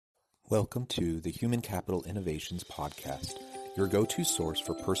Welcome to the Human Capital Innovations Podcast, your go-to source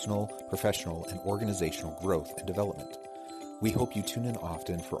for personal, professional, and organizational growth and development. We hope you tune in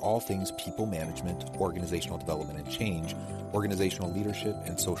often for all things people management, organizational development and change, organizational leadership,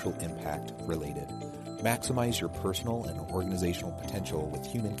 and social impact related. Maximize your personal and organizational potential with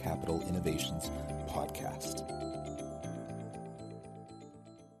Human Capital Innovations Podcast.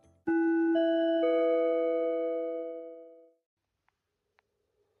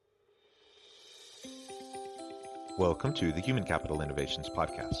 Welcome to the Human Capital Innovations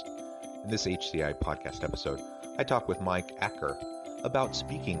Podcast. In this HCI podcast episode, I talk with Mike Acker about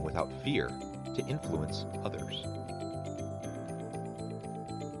speaking without fear to influence others.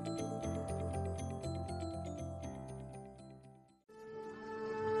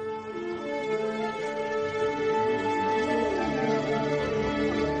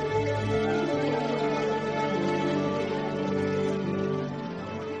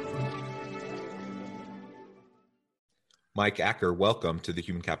 Mike Acker, welcome to the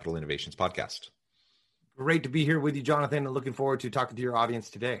Human Capital Innovations Podcast. Great to be here with you, Jonathan, and looking forward to talking to your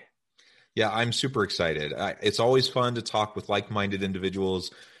audience today. Yeah, I'm super excited. It's always fun to talk with like-minded individuals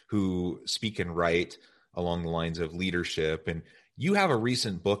who speak and write along the lines of leadership. And you have a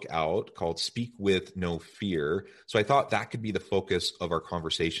recent book out called Speak with No Fear. So I thought that could be the focus of our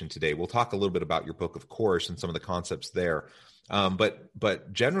conversation today. We'll talk a little bit about your book, of course, and some of the concepts there.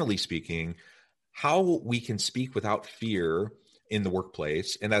 But generally speaking, how we can speak without fear in the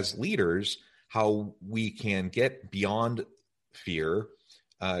workplace, and as leaders, how we can get beyond fear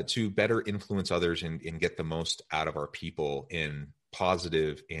to better influence others and get the most out of our people in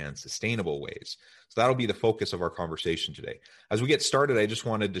positive and sustainable ways. So that'll be the focus of our conversation today. As we get started, I just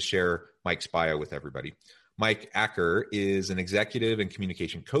wanted to share Mike's bio with everybody. Mike Acker is an executive and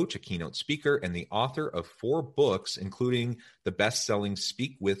communication coach, a keynote speaker, and the author of 4 books, including the best-selling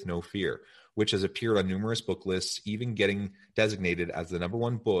Speak with No Fear, which has appeared on numerous book lists, even getting designated as the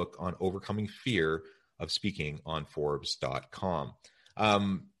 #1 book on overcoming fear of speaking on Forbes.com.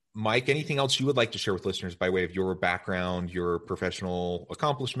 Mike, anything else you would like to share with listeners by way of your background, your professional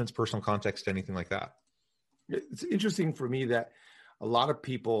accomplishments, personal context, anything like that? It's interesting for me that a lot of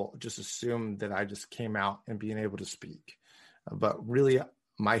people just assume that I just came out and being able to speak. But really,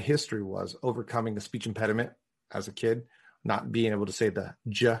 my history was overcoming a speech impediment as a kid, not being able to say the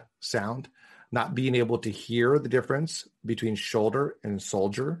J sound, not being able to hear the difference between shoulder and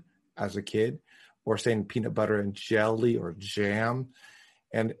soldier as a kid, or saying peanut butter and jelly or jam,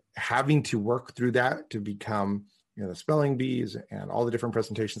 and having to work through that to become, the spelling bees and all the different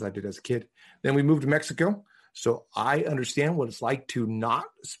presentations I did as a kid. Then we moved to Mexico. So I understand what it's like to not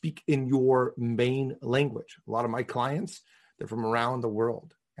speak in your main language. A lot of my clients, they're from around the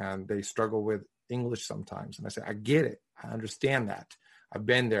world and they struggle with English sometimes. And I say, I get it. I understand that. I've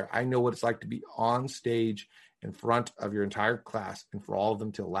been there. I know what it's like to be on stage in front of your entire class and for all of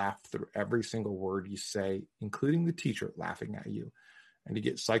them to laugh through every single word you say, including the teacher laughing at you, and to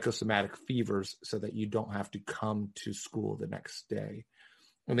get psychosomatic fevers so that you don't have to come to school the next day.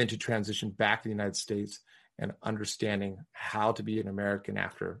 And then to transition back to the United States and understanding how to be an American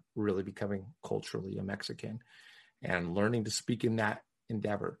after really becoming culturally a Mexican and learning to speak in that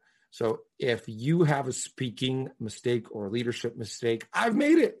endeavor. So if you have a speaking mistake or a leadership mistake, I've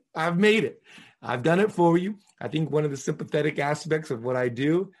made it. I've done it for you. I think one of the sympathetic aspects of what I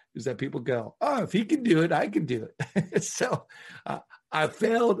do is that people go, oh, if he can do it, I can do it. So I've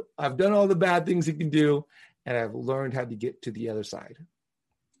failed. I've done all the bad things you can do, and I've learned how to get to the other side.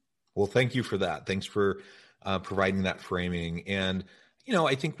 Well, thank you for that. Thanks for providing that framing. And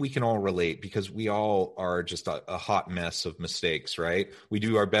I think we can all relate because we all are just a hot mess of mistakes, right? We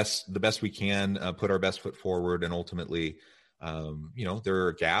do our best, the best we can, put our best foot forward. And ultimately, there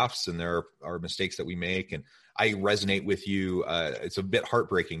are gaffes and there are mistakes that we make. And I resonate with you. It's a bit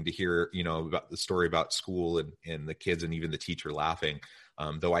heartbreaking to hear, about the story about school and the kids and even the teacher laughing,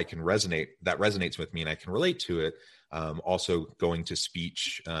 though that resonates with me and I can relate to it. Also going to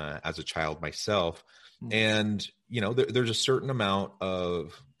speech as a child myself. And, there's a certain amount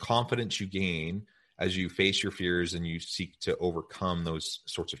of confidence you gain as you face your fears and you seek to overcome those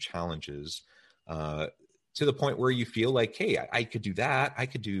sorts of challenges to the point where you feel like, hey, I could do that. I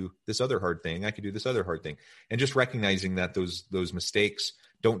could do this other hard thing. I could do this other hard thing. And just recognizing that those mistakes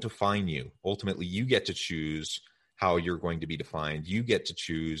don't define you. Ultimately, you get to choose how you're going to be defined. You get to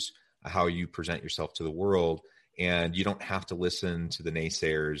choose how you present yourself to the world. And you don't have to listen to the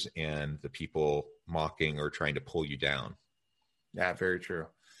naysayers and the people mocking or trying to pull you down. Yeah, very true.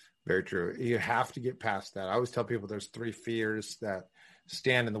 Very true. You have to get past that. I always tell people there's 3 fears that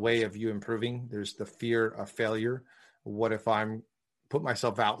stand in the way of you improving. There's the fear of failure. What if I'm put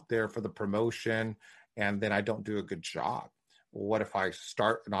myself out there for the promotion and then I don't do a good job? What if I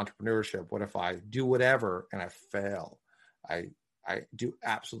start an entrepreneurship? What if I do whatever and I fail? I do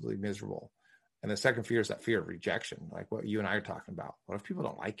absolutely miserable. And the second fear is that fear of rejection, like what you and I are talking about. What if people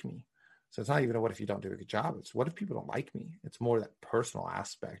don't like me? So it's not even a what if you don't do a good job. It's what if people don't like me? It's more that personal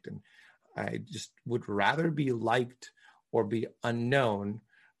aspect. And I just would rather be liked or be unknown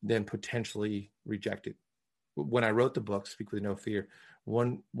than potentially rejected. When I wrote the book, Speak with No Fear,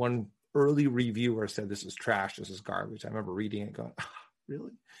 one early reviewer said, this is trash, this is garbage. I remember reading it going,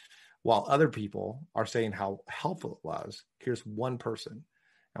 really? While other people are saying how helpful it was, here's one person.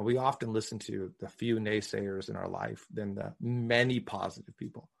 And we often listen to the few naysayers in our life than the many positive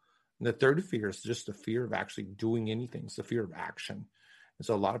people. And the third fear is just the fear of actually doing anything. It's the fear of action. And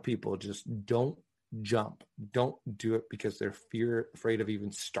so a lot of people just don't jump, don't do it because they're afraid of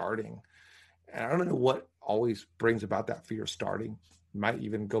even starting. And I don't know what always brings about that fear of starting. It might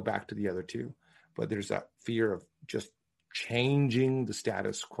even go back to the other two, but there's that fear of just changing the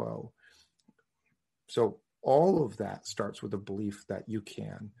status quo. So all of that starts with a belief that you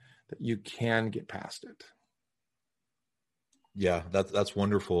can get past it. Yeah, that's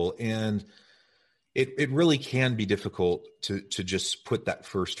wonderful. And it really can be difficult to just put that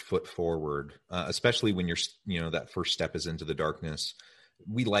first foot forward, especially when that first step is into the darkness.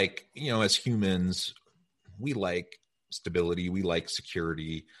 We like, as humans, we like stability, we like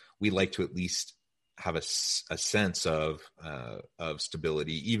security, we like to at least have a sense of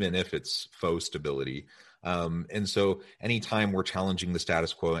stability, even if it's faux stability. And so anytime we're challenging the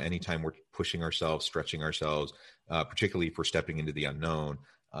status quo, anytime we're pushing ourselves, stretching ourselves, particularly if we're stepping into the unknown,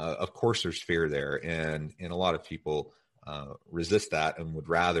 of course there's fear there. And a lot of people resist that and would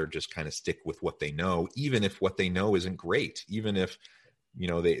rather just kind of stick with what they know, even if what they know isn't great, even if,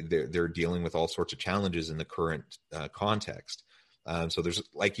 they're dealing with all sorts of challenges in the current context. So there's,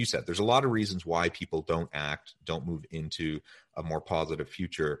 like you said, there's a lot of reasons why people don't move into a more positive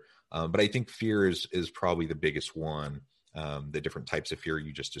future. But I think fear is probably the biggest one. The different types of fear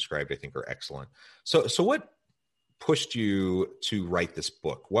you just described, I think, are excellent. So what pushed you to write this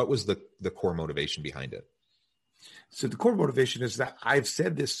book? What was the core motivation behind it? So the core motivation is that I've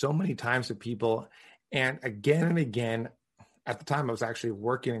said this so many times to people, and again, at the time I was actually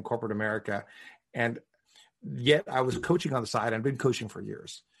working in corporate America, and yet I was coaching on the side. I've been coaching for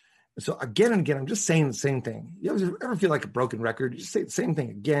years. So again and again, I'm just saying the same thing. You ever feel like a broken record? You just say the same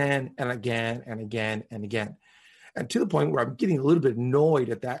thing again and again and again and again. And to the point where I'm getting a little bit annoyed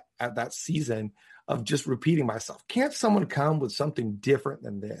at that season of just repeating myself. Can't someone come with something different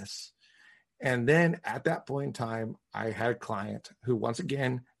than this? And then at that point in time, I had a client who once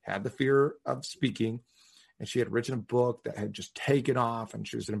again had the fear of speaking, and she had written a book that had just taken off, and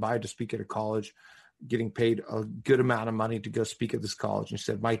she was invited to speak at a college, getting paid a good amount of money to go speak at this college. And she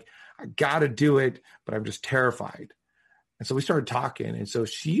said, Mike, I got to do it, but I'm just terrified. And so we started talking. And so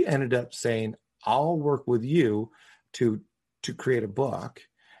she ended up saying, I'll work with you to create a book,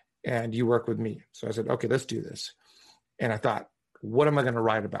 and you work with me. So I said, okay, let's do this. And I thought, what am I going to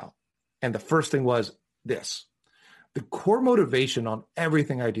write about? And the first thing was this. The core motivation on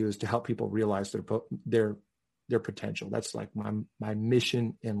everything I do is to help people realize their potential. That's like my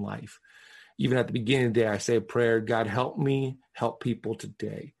mission in life. Even at the beginning of the day, I say a prayer, God, help me help people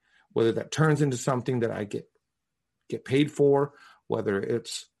today. Whether that turns into something that I get paid for, whether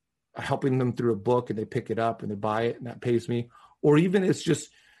it's helping them through a book and they pick it up and they buy it and that pays me, or even it's just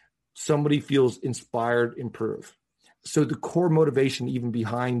somebody feels inspired, improve. So the core motivation even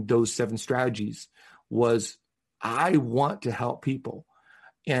behind those 7 strategies was I want to help people.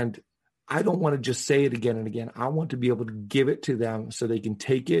 And I don't want to just say it again and again. I want to be able to give it to them so they can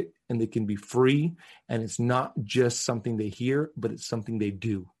take it and they can be free. And it's not just something they hear, but it's something they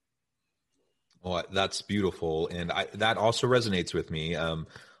do. Well, that's beautiful. And that also resonates with me.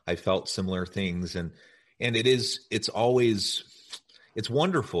 I felt similar things, and it's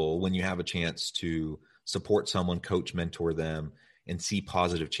wonderful when you have a chance to support someone, coach, mentor them, and see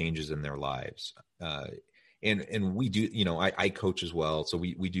positive changes in their lives. And we do, I coach as well. So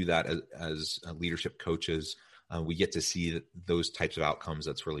we do that as leadership coaches. We get to see those types of outcomes.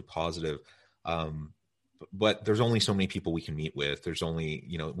 That's really positive. But there's only so many people we can meet with. There's only,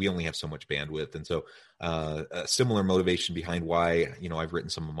 we only have so much bandwidth. And so a similar motivation behind why, I've written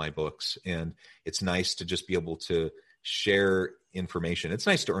some of my books, and it's nice to just be able to share information. It's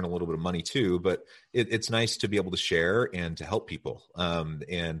nice to earn a little bit of money too, but it's nice to be able to share and to help people.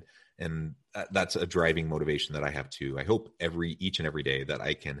 And that's a driving motivation that I have too. I hope each and every day that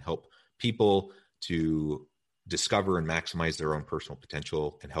I can help people to discover and maximize their own personal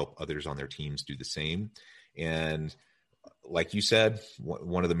potential and help others on their teams do the same. And like you said,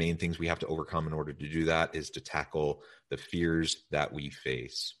 one of the main things we have to overcome in order to do that is to tackle the fears that we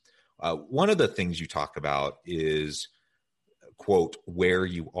face. One of the things you talk about is, quote, where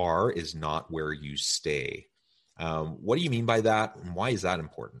you are is not where you stay. What do you mean by that? And why is that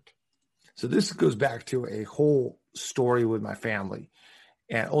important? So this goes back to a whole story with my family.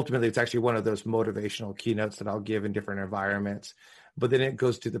 And ultimately, it's actually one of those motivational keynotes that I'll give in different environments. But then it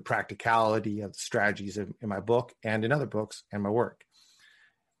goes to the practicality of the strategies in my book and in other books and my work.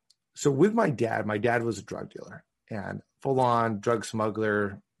 So with my dad was a drug dealer and full-on drug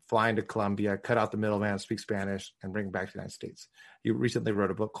smuggler, flying to Colombia, cut out the middleman, speak Spanish, and bring it back to the United States. He recently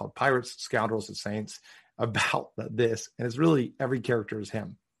wrote a book called Pirates, Scoundrels, and Saints about this. And it's really every character is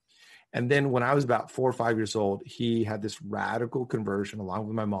him. And then when I was about 4 or 5 years old, he had this radical conversion along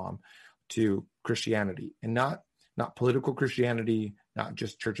with my mom to Christianity, and not political Christianity, not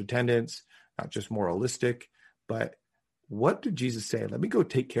just church attendance, not just moralistic, but what did Jesus say? Let me go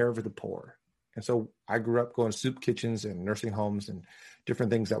take care of the poor. And so I grew up going to soup kitchens and nursing homes and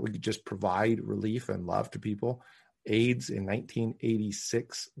different things that we could just provide relief and love to people. AIDS in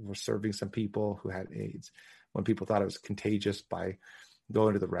 1986 was serving some people who had AIDS when people thought it was contagious by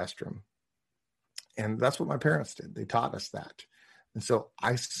going to the restroom. And that's what my parents did. They taught us that. And so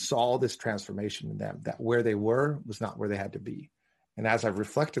I saw this transformation in them, that where they were was not where they had to be. And as I've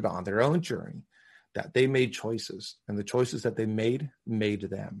reflected on their own journey, that they made choices, and the choices that they made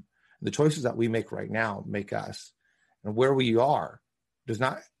them. And the choices that we make right now make us. And where we are does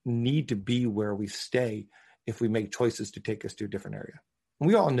not need to be where we stay if we make choices to take us to a different area. And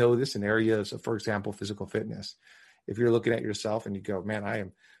we all know this in areas of, for example, physical fitness. If you're looking at yourself and you go, man, I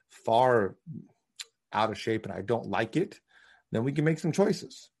am far out of shape and I don't like it, then we can make some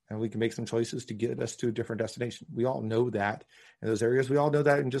choices. And we can make some choices to get us to a different destination. We all know that in those areas. We all know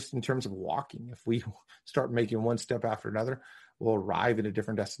that in terms of walking. If we start making one step after another, we'll arrive at a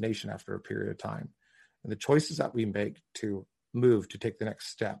different destination after a period of time. And the choices that we make to move, to take the next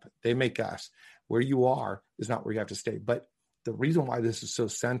step, they make us. Where you are is not where you have to stay. But the reason why this is so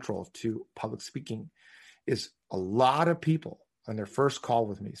central to public speaking is a lot of people on their first call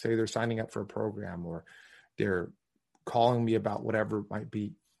with me, say they're signing up for a program or they're calling me about whatever it might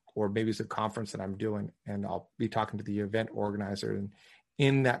be, or maybe it's a conference that I'm doing and I'll be talking to the event organizer. And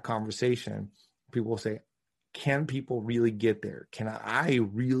in that conversation, people will say, can people really get there? Can I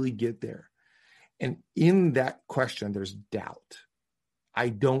really get there? And in that question, there's doubt. I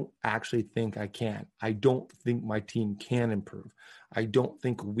don't actually think I can. I don't think my team can improve. I don't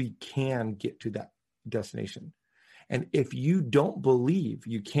think we can get to that destination. And if you don't believe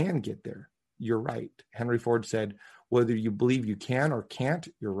you can get there, you're right. Henry Ford said, whether you believe you can or can't,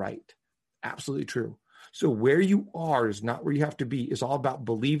 you're right. Absolutely true. So where you are is not where you have to be. It's all about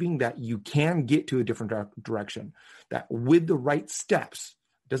believing that you can get to a different direction, that with the right steps,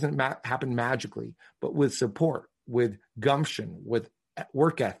 doesn't happen magically, but with support, with gumption, with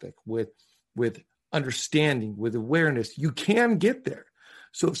work ethic, with understanding, with awareness, you can get there.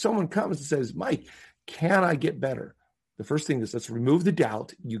 So if someone comes and says, Mike, can I get better? The first thing is, let's remove the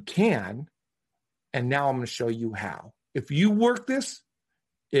doubt. You can. And now I'm going to show you how. If you work this,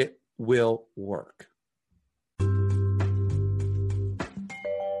 it will work.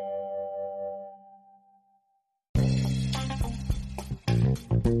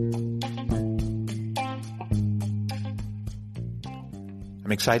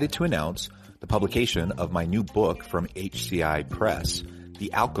 I'm excited to announce the publication of my new book from HCI Press,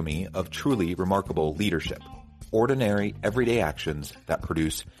 The Alchemy of Truly Remarkable Leadership: Ordinary, Everyday Actions that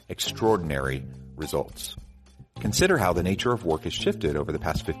Produce Extraordinary Results. Consider how the nature of work has shifted over the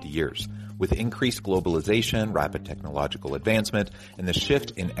past 50 years. With increased globalization, rapid technological advancement, and the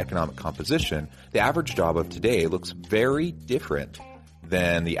shift in economic composition, the average job of today looks very different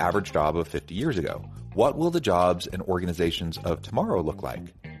than the average job of 50 years ago. What will the jobs and organizations of tomorrow look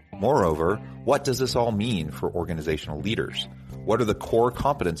like? Moreover, what does this all mean for organizational leaders? What are the core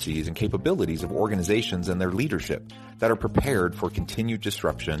competencies and capabilities of organizations and their leadership that are prepared for continued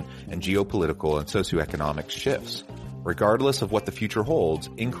disruption and geopolitical and socioeconomic shifts? Regardless of what the future holds,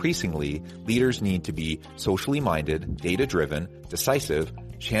 increasingly, leaders need to be socially minded, data-driven, decisive,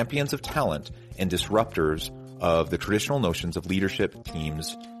 champions of talent, and disruptors of the traditional notions of leadership,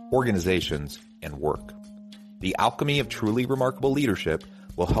 teams, organizations, and work. The Alchemy of Truly Remarkable Leadership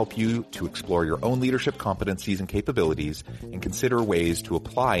will help you to explore your own leadership competencies and capabilities and consider ways to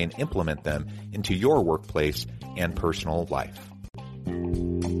apply and implement them into your workplace and personal life.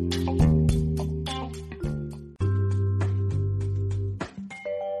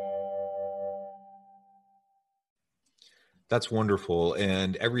 That's wonderful.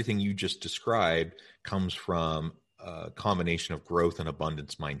 And everything you just described comes from a combination of growth and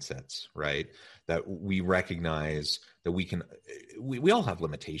abundance mindsets, right? That we recognize that we all have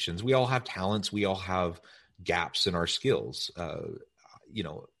limitations. We all have talents. We all have gaps in our skills. You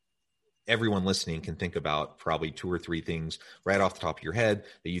know, everyone listening can think about probably 2 or 3 things right off the top of your head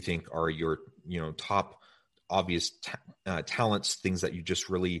that you think are your, top obvious talents, things that you just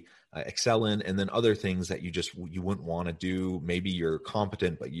really excel in, and then other things that you wouldn't want to do. Maybe you're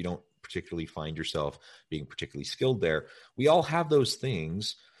competent, but you don't particularly find yourself being particularly skilled there. We all have those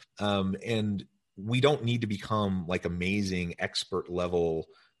things, and we don't need to become like amazing expert level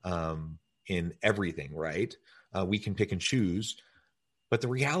in everything, right? We can pick and choose. But the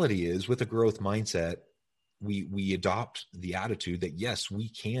reality is, with a growth mindset, we adopt the attitude that yes, we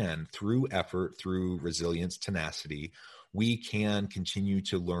can, through effort, through resilience, tenacity, we can continue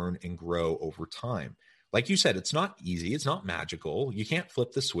to learn and grow over time. Like you said, it's not easy. It's not magical. You can't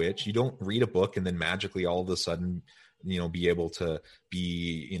flip the switch. You don't read a book and then magically all of a sudden, be able to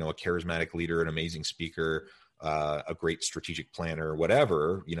be, a charismatic leader, an amazing speaker, a great strategic planner,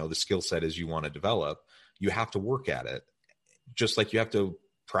 whatever, the skill set is you want to develop. You have to work at it. Just like you have to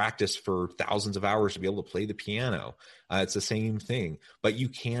practice for thousands of hours to be able to play the piano. It's the same thing, but you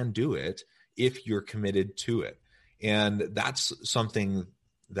can do it if you're committed to it. And that's something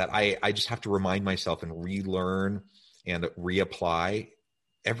that I just have to remind myself and relearn and reapply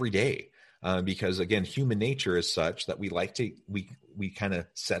every day. Because again, human nature is such that we kind of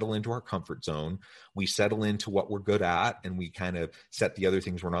settle into our comfort zone. We settle into what we're good at, and we kind of set the other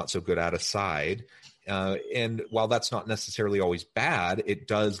things we're not so good at aside. And while that's not necessarily always bad, it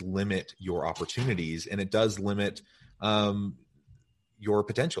does limit your opportunities, and it does limit your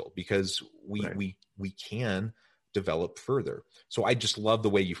potential, because we can develop further. So I just love the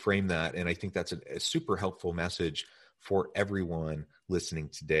way you frame that. And I think that's a super helpful message for everyone listening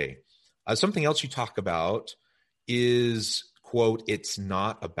today. Something else you talk about is, quote, "It's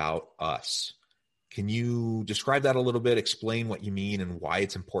not about us." Can you describe that a little bit, explain what you mean and why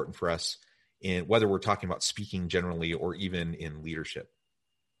it's important for us, in whether we're talking about speaking generally or even in leadership?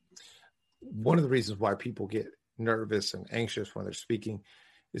 One of the reasons why people get nervous and anxious when they're speaking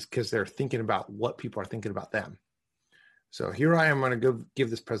is because they're thinking about what people are thinking about them. So here I am going to go give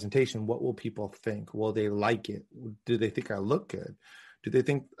this presentation. What will people think? Will they like it? Do they think I look good? Do they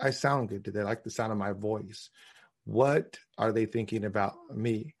think I sound good? Do they like the sound of my voice? What are they thinking about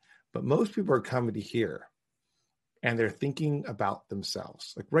me? But most people are coming to hear, and they're thinking about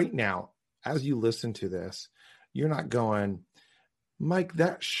themselves. Like right now, as you listen to this, you're not going, "Mike,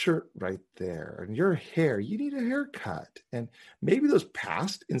 that shirt right there, and your hair, you need a haircut." And maybe those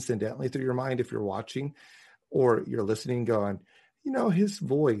passed incidentally through your mind if you're watching or you're listening, going, his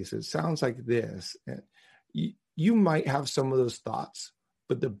voice, it sounds like this. And you might have some of those thoughts,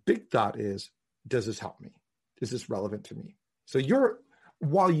 but the big thought is, does this help me? Is this relevant to me? So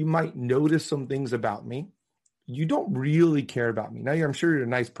while you might notice some things about me, you don't really care about me. Now, I'm sure you're a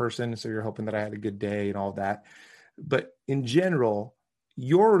nice person, so you're hoping that I had a good day and all that. But in general,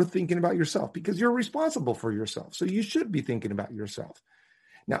 you're thinking about yourself because you're responsible for yourself. So you should be thinking about yourself.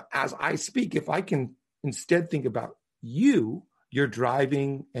 Now, as I speak, if I can instead think about you're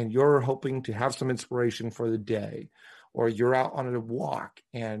driving and you're hoping to have some inspiration for the day, or you're out on a walk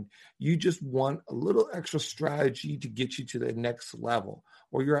and you just want a little extra strategy to get you to the next level,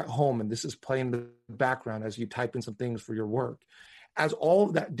 or you're at home and this is playing in the background as you type in some things for your work. As all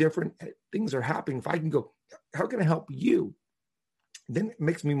of that different things are happening, if I can go, how can I help you? Then it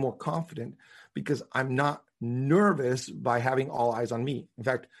makes me more confident because I'm not nervous by having all eyes on me. In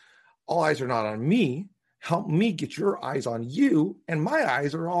fact, all eyes are not on me. Help me get your eyes on you, and my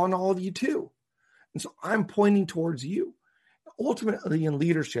eyes are on all of you too. And so I'm pointing towards you. Ultimately, in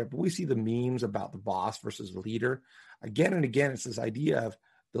leadership, we see the memes about the boss versus the leader. Again and again, it's this idea of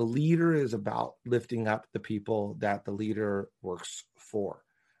the leader is about lifting up the people that the leader works for.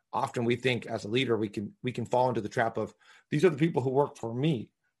 Often we think as a leader, we can fall into the trap of, these are the people who work for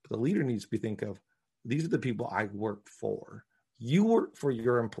me. But the leader needs to be think of, these are the people I work for. You work for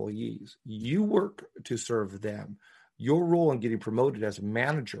your employees. You work to serve them. Your role in getting promoted as a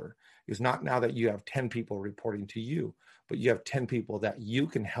manager is not now that you have 10 people reporting to you, but you have 10 people that you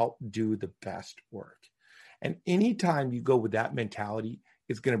can help do the best work. And anytime you go with that mentality,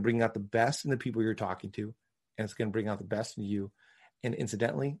 it's going to bring out the best in the people you're talking to, and it's going to bring out the best in you. And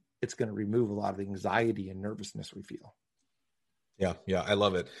incidentally, it's going to remove a lot of the anxiety and nervousness we feel. Yeah, I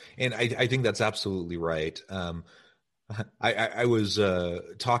love it. And I think that's absolutely right. I was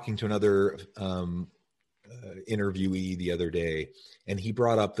talking to another interviewee the other day, and he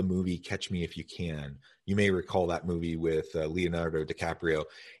brought up the movie Catch Me If You Can. You may recall that movie with Leonardo DiCaprio.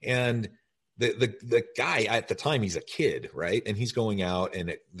 And the guy at the time, he's a kid, right? And he's going out,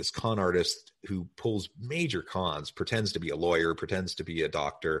 and this con artist who pulls major cons, pretends to be a lawyer, pretends to be a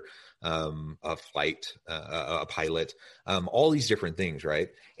doctor, a pilot, all these different things, right?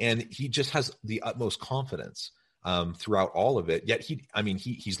 And he just has the utmost confidence throughout all of it. Yet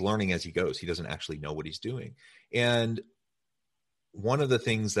he's learning as he goes. He doesn't actually know what he's doing. And one of the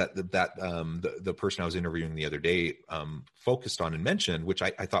things that the person I was interviewing the other day focused on and mentioned, which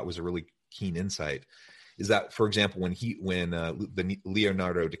I thought was a really keen insight, is that, for example, when the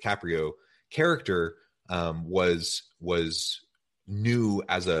Leonardo DiCaprio character was new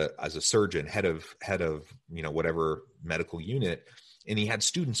as a surgeon, head of whatever medical unit, and he had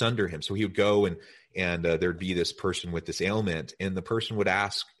students under him, so he would go and there'd be this person with this ailment, and the person would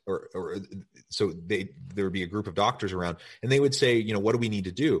ask, so there would be a group of doctors around, and they would say, what do we need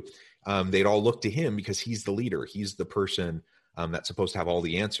to do? They'd all look to him because he's the leader. He's the person that's supposed to have all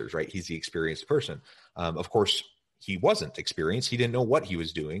the answers, right? He's the experienced person. Of course, he wasn't experienced. He didn't know what he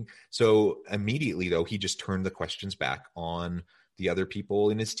was doing. So immediately, though, he just turned the questions back on the other people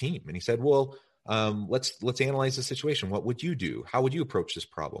in his team. And he said, well, let's analyze the situation. What would you do? How would you approach this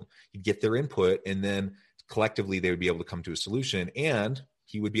problem? He'd get their input, and then collectively they would be able to come to a solution, and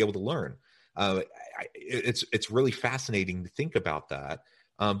he would be able to learn. It's really fascinating to think about that.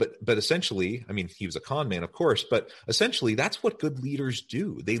 But essentially, he was a con man, of course, but essentially that's what good leaders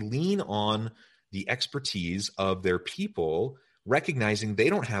do. They lean on the expertise of their people, recognizing they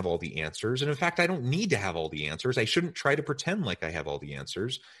don't have all the answers. And in fact, I don't need to have all the answers. I shouldn't try to pretend like I have all the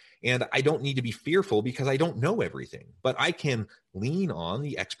answers. And I don't need to be fearful because I don't know everything, but I can lean on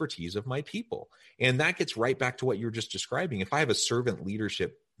the expertise of my people. And that gets right back to what you were just describing. If I have a servant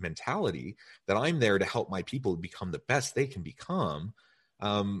leadership mentality, that I'm there to help my people become the best they can become,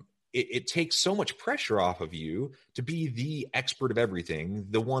 it takes so much pressure off of you to be the expert of everything,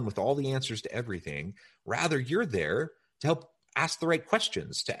 the one with all the answers to everything. Rather, you're there to help ask the right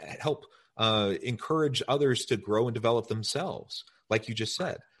questions, to help encourage others to grow and develop themselves, like you just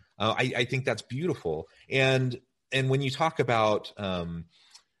said. I think that's beautiful. And when you talk about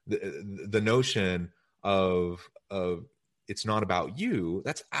the notion of it's not about you,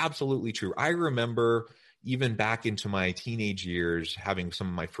 that's absolutely true. I remember even back into my teenage years having some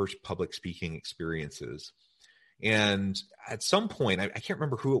of my first public speaking experiences. And at some point, I can't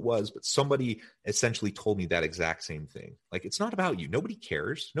remember who it was, but somebody essentially told me that exact same thing. Like, it's not about you. Nobody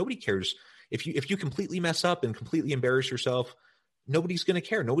cares. Nobody cares. If you completely mess up and completely embarrass yourself, nobody's going to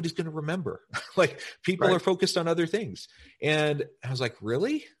care. Nobody's going to remember. Like, people are focused on other things. And I was like,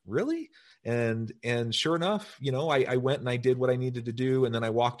 really? And sure enough, I went and I did what I needed to do. And then I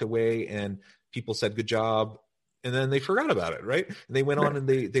walked away, and people said, good job. And then they forgot about it. Right. And they went on and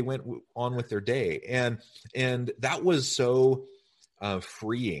they went on with their day. And that was so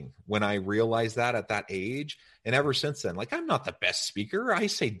freeing when I realized that at that age. And ever since then, like, I'm not the best speaker. I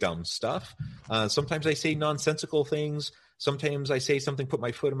say dumb stuff. Sometimes I say nonsensical things. Sometimes I say something, put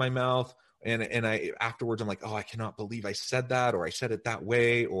my foot in my mouth, and I afterwards I'm like, oh, I cannot believe I said that, or I said it that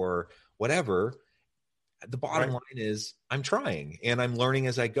way, or whatever. The bottom line is I'm trying and I'm learning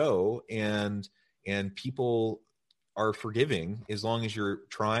as I go, and people are forgiving as long as you're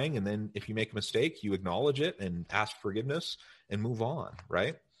trying. And then if you make a mistake, you acknowledge it and ask forgiveness and move on.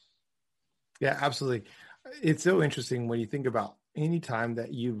 Right. Yeah, absolutely. It's so interesting when you think about any time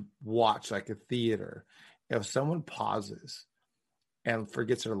that you watch like a theater, if someone pauses and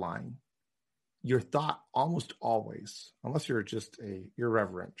forgets their line, your thought almost always, unless you're just a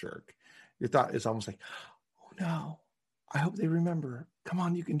irreverent jerk, your thought is almost like, oh no, I hope they remember. Come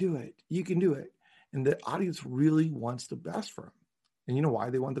on, you can do it. You can do it. And the audience really wants the best for them. And you know why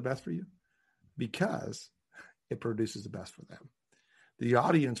they want the best for you? Because it produces the best for them. The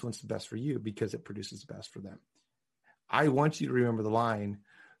audience wants the best for you because it produces the best for them. I want you to remember the line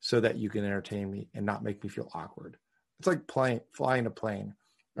so that you can entertain me and not make me feel awkward. It's like flying a plane.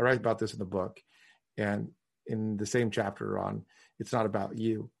 I write about this in the book. And in the same chapter on, it's not about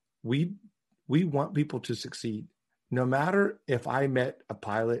you. We want people to succeed. No matter if I met a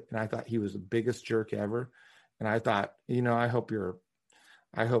pilot and I thought he was the biggest jerk ever, and I thought, I hope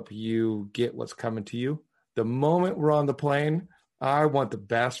you get what's coming to you. The moment we're on the plane, I want the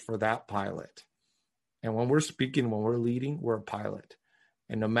best for that pilot. And when we're speaking, when we're leading, we're a pilot.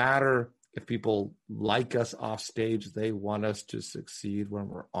 And no matter if people like us off stage, they want us to succeed when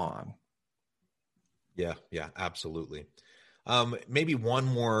we're on. Yeah, absolutely. Maybe one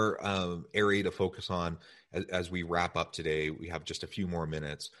more area to focus on as we wrap up today. We have just a few more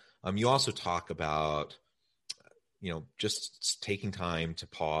minutes. You also talk about, just taking time to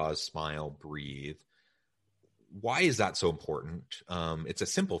pause, smile, breathe. why is that so important? It's a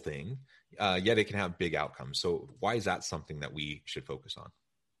simple thing, yet it can have big outcomes. So why is that something that we should focus on?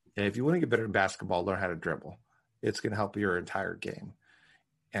 And if you want to get better in basketball, learn how to dribble. It's going to help your entire game.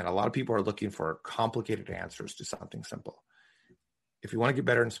 And a lot of people are looking for complicated answers to something simple. If you want to get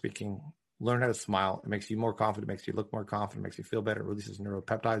better in speaking, learn how to smile. It makes you more confident, makes you look more confident, makes you feel better, it releases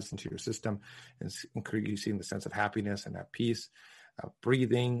neuropeptides into your system, and increasing the sense of happiness and at peace.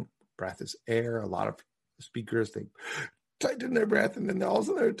 Breathing, breath is air. A lot of speakers, they tighten their breath and then all of a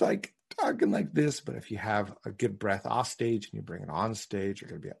sudden they're like talking like this. But if you have a good breath off stage and you bring it on stage, you're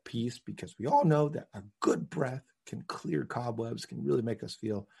going to be at peace, because we all know that a good breath can clear cobwebs, can really make us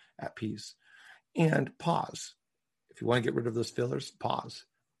feel at peace. And pause. If you want to get rid of those fillers, pause.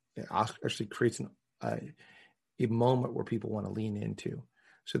 It actually creates a moment where people want to lean into.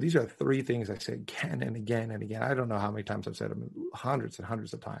 So these are 3 things I say again and again and again. I don't know how many times I've said them, hundreds and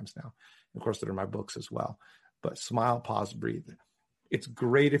hundreds of times now. Of course, they're in my books as well. But smile, pause, breathe. It's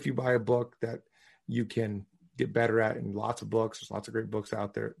great if you buy a book that you can get better at, and lots of books. There's lots of great books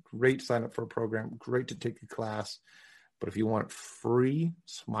out there. Great to sign up for a program. Great to take a class. But if you want it free,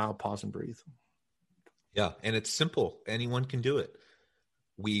 smile, pause, and breathe. Yeah, and it's simple. Anyone can do it.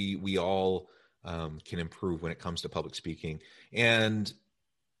 We all can improve when it comes to public speaking. And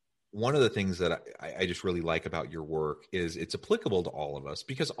one of the things that I just really like about your work is it's applicable to all of us,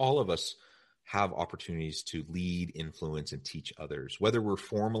 because all of us have opportunities to lead, influence, and teach others, whether we're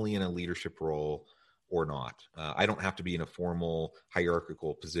formally in a leadership role or not. I don't have to be in a formal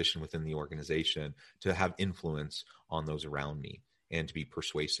hierarchical position within the organization to have influence on those around me and to be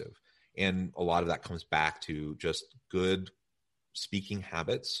persuasive. And a lot of that comes back to just good speaking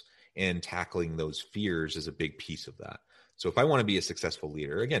habits, and tackling those fears is a big piece of that. So if I want to be a successful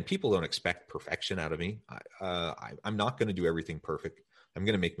leader, again, people don't expect perfection out of me. I'm not going to do everything perfect. I'm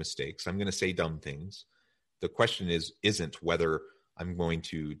going to make mistakes. I'm going to say dumb things. The question isn't whether I'm going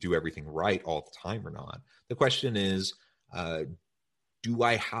to do everything right all the time or not. The question is, do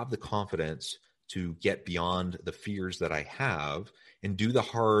I have the confidence to get beyond the fears that I have and do the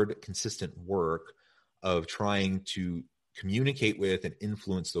hard, consistent work of trying to communicate with and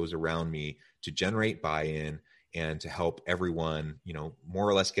influence those around me to generate buy-in and to help everyone, more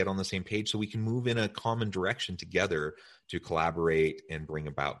or less get on the same page so we can move in a common direction together to collaborate and bring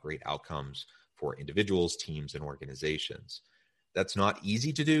about great outcomes for individuals, teams, and organizations. That's not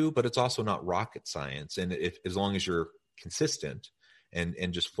easy to do, but it's also not rocket science. And as long as you're consistent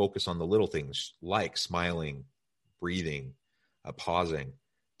and just focus on the little things like smiling, breathing, pausing,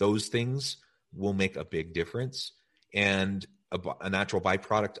 those things will make a big difference. And a natural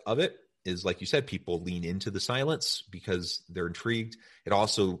byproduct of it is, like you said, people lean into the silence because they're intrigued. It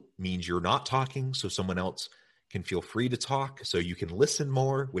also means you're not talking, so someone else can feel free to talk, so you can listen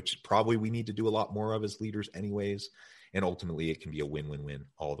more, which probably we need to do a lot more of as leaders anyways. And ultimately, it can be a win-win-win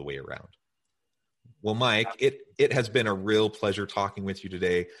all the way around. Well, Mike, it has been a real pleasure talking with you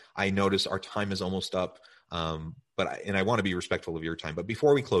today. I notice our time is almost up, but I want to be respectful of your time. But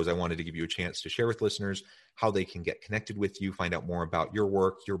before we close, I wanted to give you a chance to share with listeners how they can get connected with you, find out more about your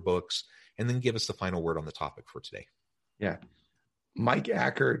work, your books, and then give us the final word on the topic for today. Yeah.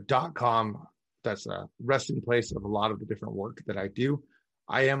 MikeAcker.com. That's a resting place of a lot of the different work that I do.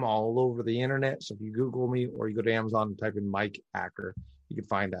 I am all over the internet. So if you Google me or you go to Amazon and type in Mike Acker, you can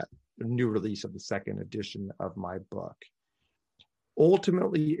find that new release of the 2nd edition of my book.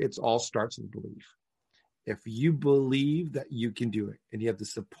 Ultimately, it all starts with belief. If you believe that you can do it, and you have the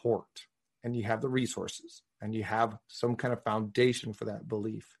support, and you have the resources, and you have some kind of foundation for that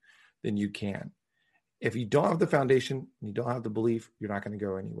belief, then you can. If you don't have the foundation and you don't have the belief, you're not going to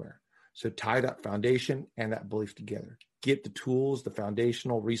go anywhere. So tie that foundation and that belief together. Get the tools, the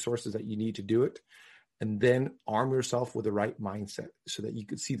foundational resources that you need to do it, and then arm yourself with the right mindset so that you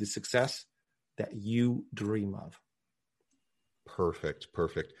can see the success that you dream of. Perfect.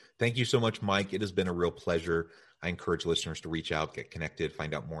 Thank you so much, Mike. It has been a real pleasure. I encourage listeners to reach out, get connected,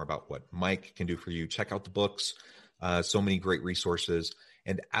 find out more about what Mike can do for you. Check out the books, so many great resources.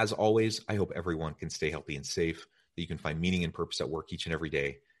 And as always, I hope everyone can stay healthy and safe, that you can find meaning and purpose at work each and every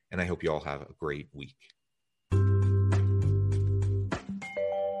day. And I hope you all have a great week.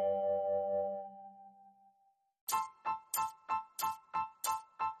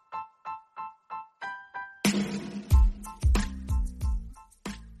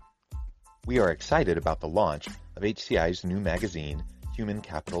 We are excited about the launch of HCI's new magazine, Human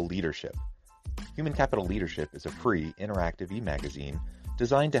Capital Leadership. Human Capital Leadership is a free, interactive e-magazine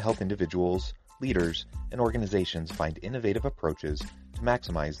designed to help individuals, leaders, and organizations find innovative approaches to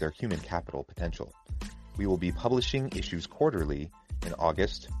maximize their human capital potential. We will be publishing issues quarterly in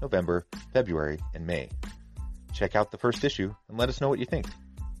August, November, February, and May. Check out the first issue and let us know what you think.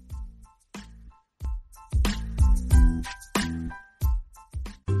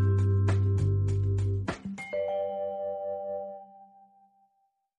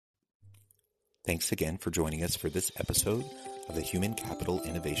 Thanks again for joining us for this episode of the Human Capital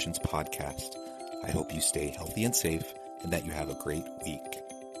Innovations Podcast. I hope you stay healthy and safe and that you have a great week.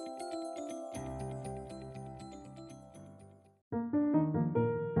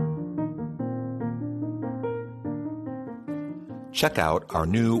 Check out our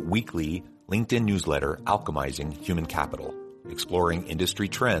new weekly LinkedIn newsletter, Alchemizing Human Capital, exploring industry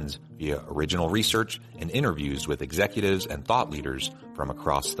trends via original research and interviews with executives and thought leaders from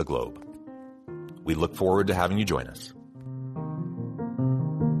across the globe. We look forward to having you join us.